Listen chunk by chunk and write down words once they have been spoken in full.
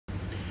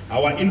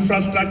Our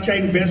infrastructure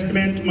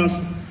investment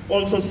must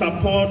also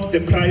support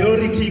the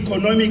priority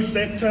economic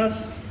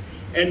sectors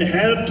and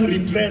help to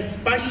redress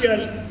spatial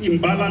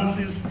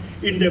imbalances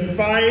in the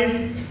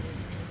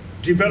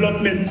 5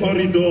 development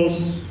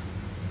corridors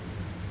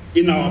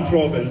in our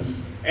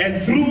province.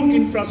 And through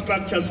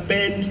infrastructure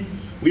spend,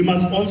 we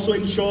must also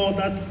ensure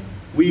that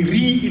we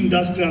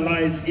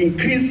re-industrialize,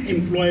 increase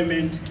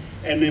employment,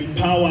 and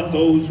empower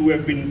those who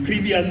have been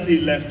previously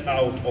left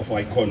out of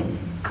our economy.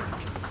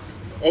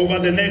 Over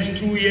the next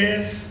 2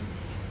 years,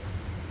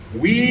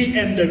 we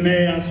and the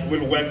mayors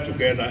will work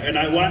together, and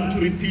I want to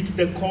repeat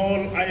the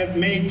call I have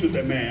made to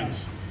the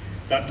mayors,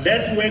 that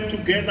let's work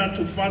together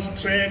to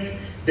fast-track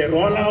the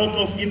rollout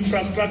of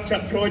infrastructure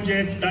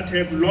projects that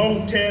have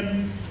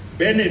long-term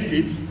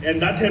benefits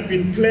and that have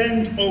been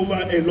planned over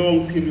a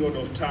long period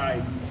of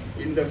time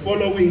in the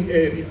following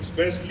areas.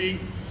 Firstly,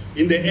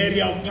 in the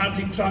area of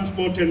public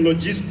transport and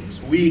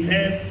logistics, we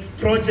have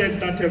projects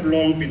that have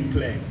long been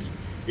planned.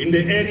 In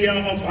the area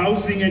of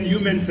housing and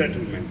human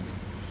settlements,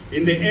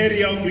 in the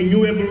area of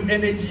renewable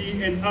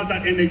energy and other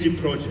energy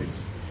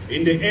projects,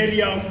 in the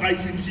area of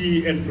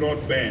ICT and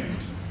broadband,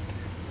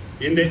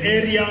 in the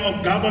area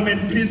of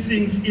government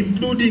precincts,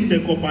 including the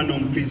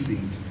Kopanong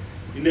precinct,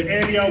 in the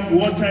area of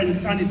water and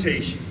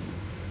sanitation,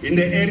 in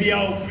the area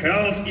of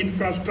health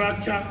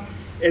infrastructure,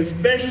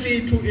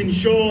 especially to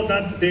ensure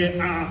that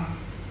there are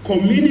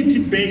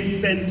community-based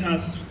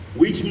centers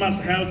which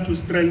must help to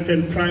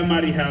strengthen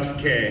primary health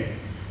care,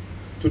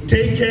 to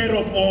take care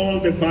of all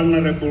the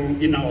vulnerable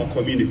in our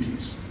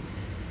communities.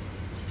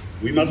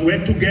 We must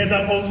work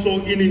together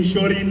also in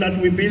ensuring that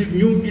we build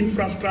new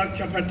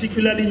infrastructure,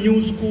 particularly new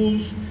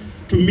schools,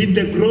 to meet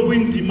the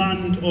growing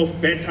demand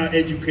of better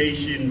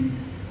education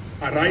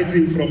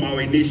arising from our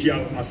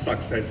initial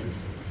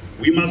successes.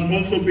 We must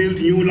also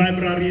build new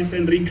libraries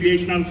and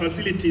recreational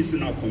facilities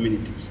in our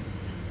communities.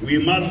 We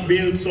must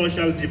build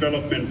social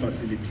development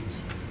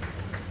facilities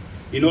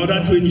in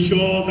order to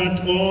ensure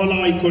that all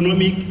our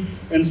economic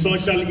and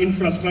social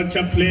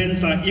infrastructure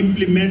plans are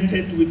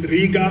implemented with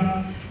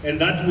rigor and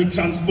that we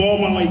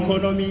transform our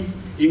economy,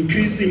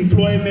 increase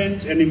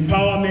employment and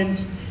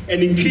empowerment,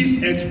 and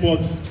increase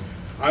exports.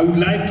 I would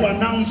like to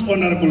announce,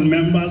 honorable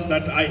members,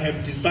 that I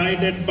have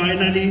decided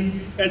finally,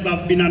 as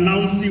I've been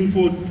announcing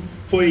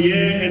for a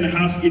year and a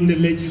half in the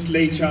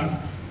legislature,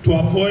 to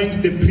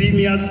appoint the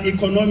Premier's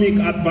Economic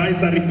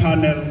Advisory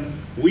Panel,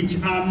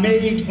 which are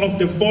made of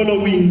the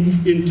following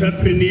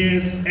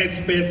entrepreneurs,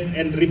 experts,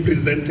 and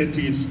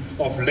representatives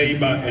of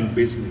labor and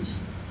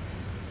business.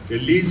 The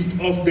list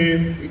of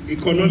the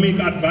Economic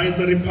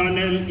Advisory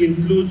Panel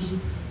includes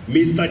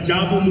Mr.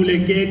 Jabu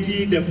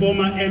Muleketi, the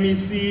former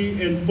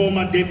MEC and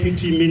former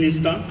Deputy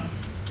Minister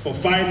for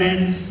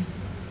Finance,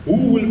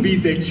 who will be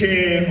the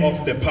chair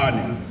of the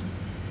panel.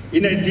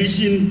 In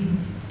addition,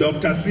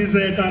 Dr.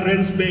 Sizeka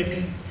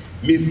Rensbeck,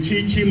 Ms.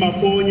 Chichi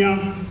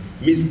Maponya,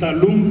 Mr.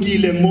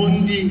 Lumkile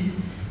Mondi,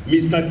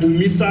 Mr.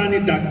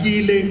 Dumisani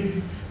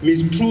Dakile,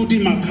 Ms.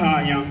 Trudy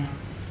Makaya,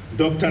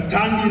 Dr.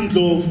 Tandi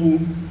Ndlovu,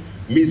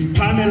 Ms.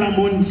 Pamela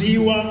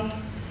Mondliwa,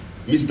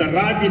 Mr.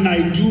 Ravi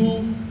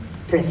Naidu,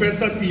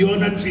 Professor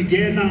Fiona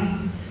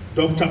Trigena,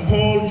 Dr.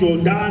 Paul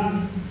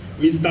Jordan,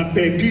 Mr.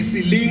 Pepi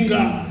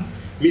Silinga,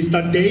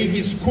 Mr.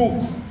 Davis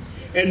Cook,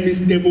 and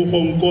Ms. Debu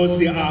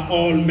Honkosi are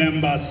all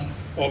members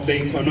of the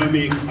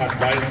Economic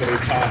Advisory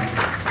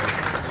Panel.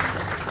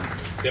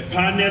 The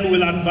panel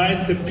will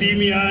advise the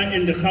Premier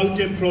and the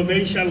Gauteng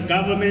provincial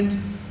government,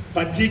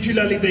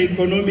 particularly the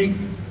Economic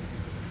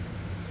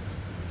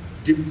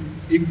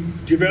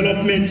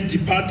Development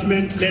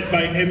Department led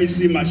by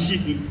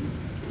MEC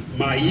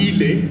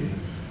Maile,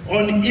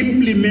 on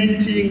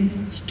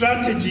implementing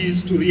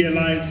strategies to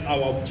realize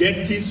our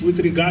objectives with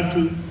regard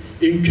to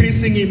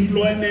increasing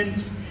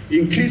employment,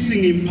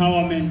 increasing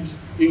empowerment,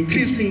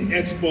 increasing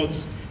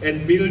exports,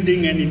 and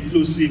building an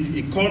inclusive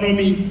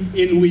economy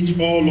in which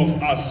all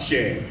of us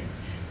share.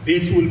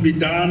 This will be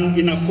done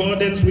in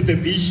accordance with the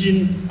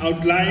vision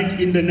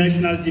outlined in the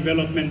National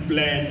Development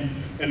Plan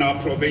and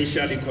our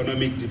Provincial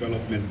Economic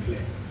Development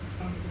Plan.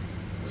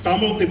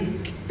 Some of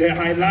the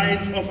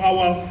highlights of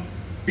our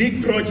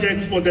big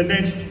projects for the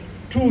next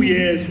 2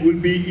 years will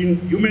be in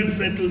human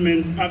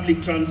settlements,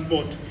 public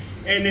transport,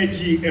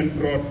 energy, and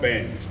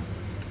broadband.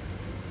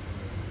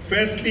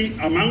 Firstly,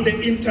 among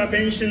the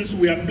interventions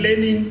we are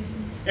planning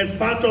as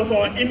part of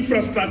our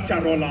infrastructure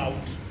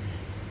rollout,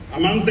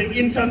 amongst the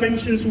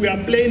interventions we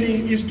are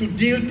planning is to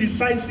deal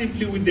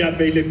decisively with the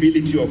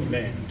availability of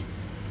land.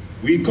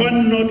 We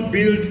cannot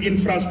build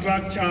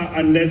infrastructure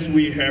unless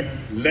we have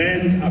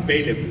land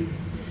available.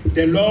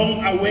 The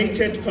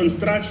long-awaited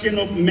construction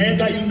of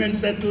mega human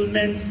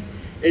settlements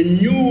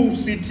and new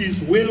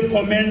cities will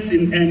commence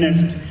in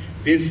earnest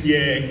this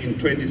year in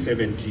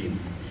 2017.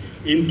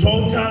 In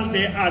total,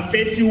 there are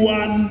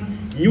 31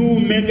 new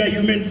mega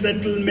human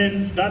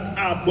settlements that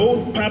are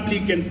both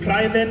public and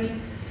private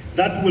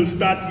that will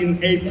start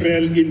in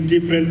April in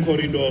different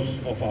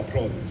corridors of our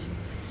province.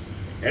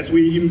 As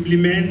we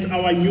implement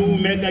our new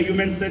mega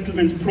human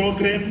settlements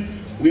program,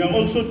 we are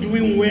also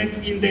doing work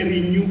in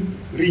the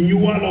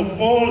renewal of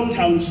all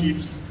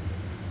townships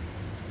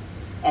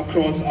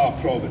across our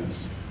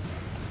province.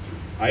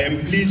 I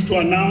am pleased to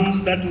announce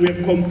that we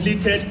have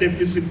completed the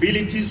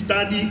feasibility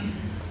study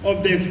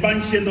of the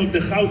expansion of the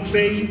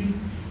Gauteng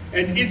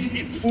and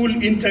its full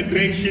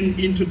integration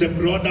into the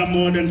broader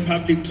modern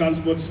public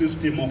transport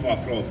system of our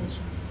province.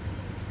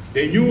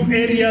 The new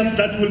areas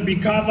that will be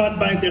covered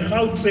by the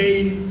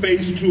Gauteng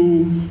Phase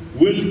 2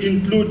 will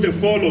include the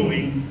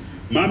following: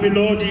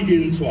 Mamelodi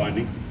in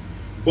Tshwane,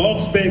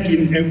 Boksburg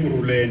in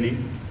Ekurhuleni,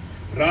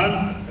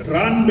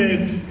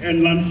 Randburg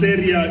and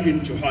Lanseria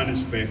in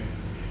Johannesburg,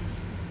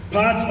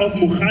 parts of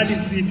Mogale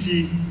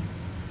City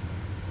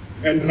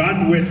and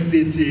Randwest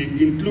City,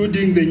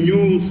 including the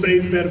new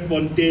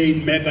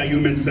Fontaine mega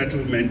human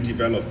settlement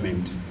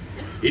development.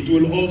 It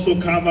will also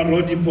cover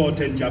Rodiport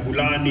and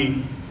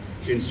Jabulani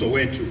in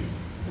Soweto.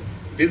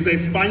 This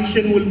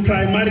expansion will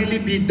primarily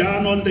be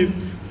done on the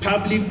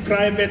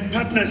public-private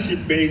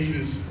partnership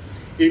basis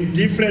in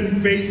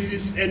different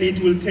phases, and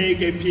it will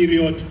take a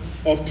period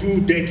of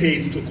 2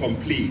 decades to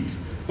complete.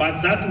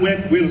 But that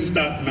work will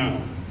start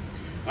now.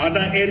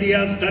 Other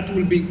areas that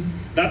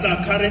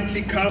are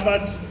currently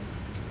covered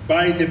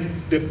by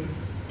the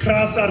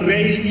PRASA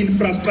rail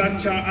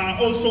infrastructure are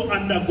also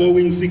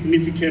undergoing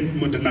significant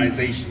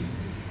modernization.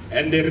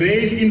 And the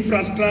rail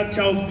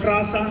infrastructure of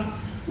PRASA,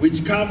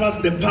 which covers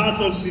the parts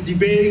of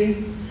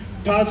Sidibeng,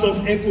 parts of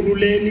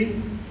Ekurhuleni,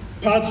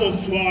 parts of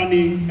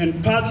Tshwane,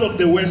 and parts of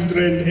the West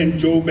Rand and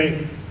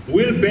Joburg,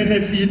 will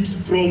benefit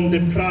from the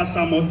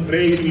PRASA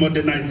rail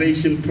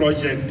modernization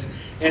project.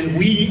 And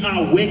we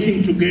are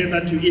working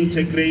together to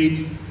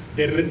integrate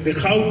the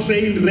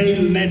Gauteng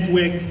rail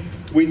network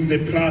with the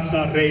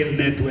PRASA rail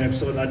network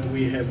so that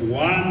we have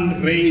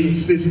one rail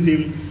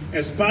system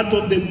as part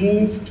of the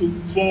move to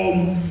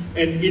form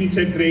an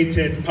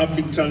integrated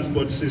public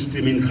transport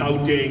system in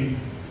Gauteng.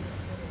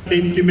 The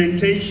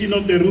implementation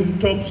of the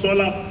rooftop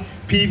solar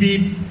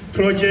PV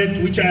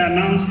project, which I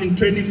announced in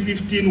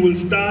 2015, will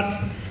start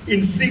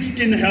in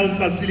 16 health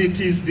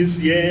facilities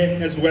this year,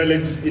 as well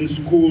as in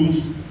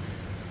schools.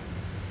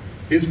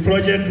 This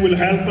project will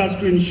help us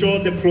to ensure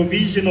the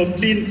provision of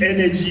clean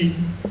energy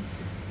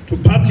to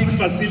public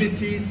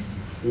facilities,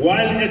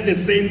 while at the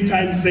same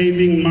time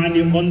saving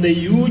money on the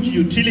huge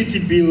utility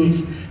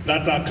bills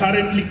that are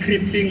currently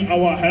crippling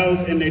our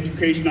health and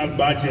educational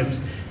budgets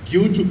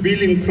due to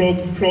billing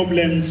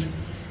problems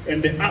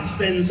and the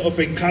absence of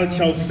a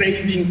culture of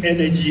saving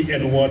energy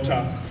and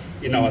water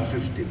in our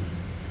system.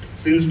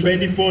 Since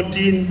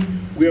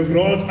 2014, we have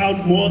rolled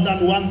out more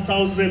than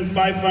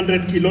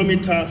 1,500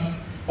 kilometers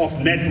of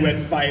network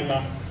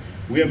fiber.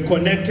 We have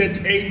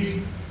connected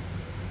 8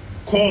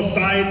 core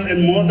sites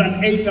and more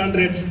than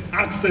 800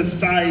 access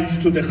sites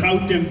to the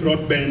Gauteng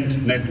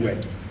broadband network.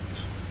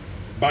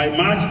 By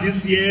March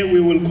this year, we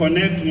will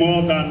connect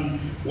more than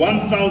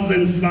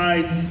 1,000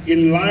 sites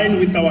in line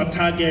with our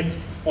target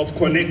of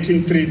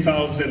connecting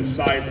 3,000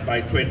 sites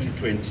by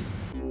 2020.